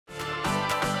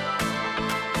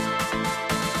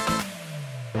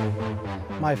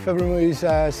My favorite movie is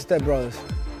Step Brothers.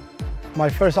 My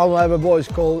first album I ever bought is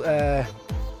called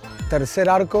Tercer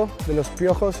Arco de los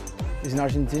Piojos. It's an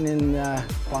Argentinian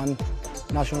band,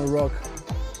 national rock.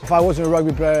 If I wasn't a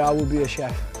rugby player, I would be a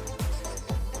chef.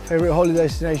 Favorite holiday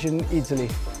destination, Italy.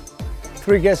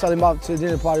 3 guests I'll invite to the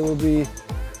dinner party will be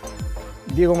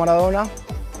Diego Maradona,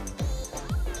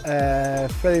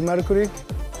 Freddie Mercury,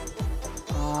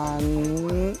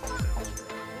 and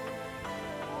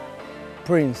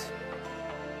Prince.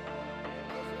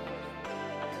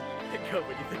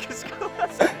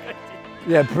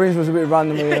 Yeah, Prince was a bit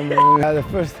random. The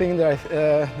first thing that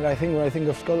I think when I think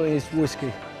of Scotland is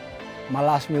whiskey. My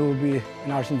last meal would be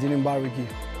an Argentinian barbecue.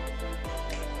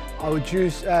 I would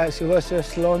choose Sylvester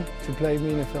Stallone to play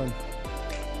me in a film.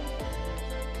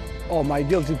 Oh, my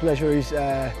guilty pleasure is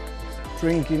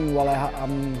drinking while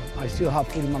I still have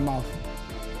food in my mouth.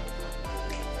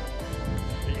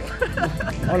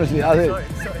 Honestly, I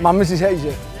think my missus hates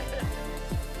it.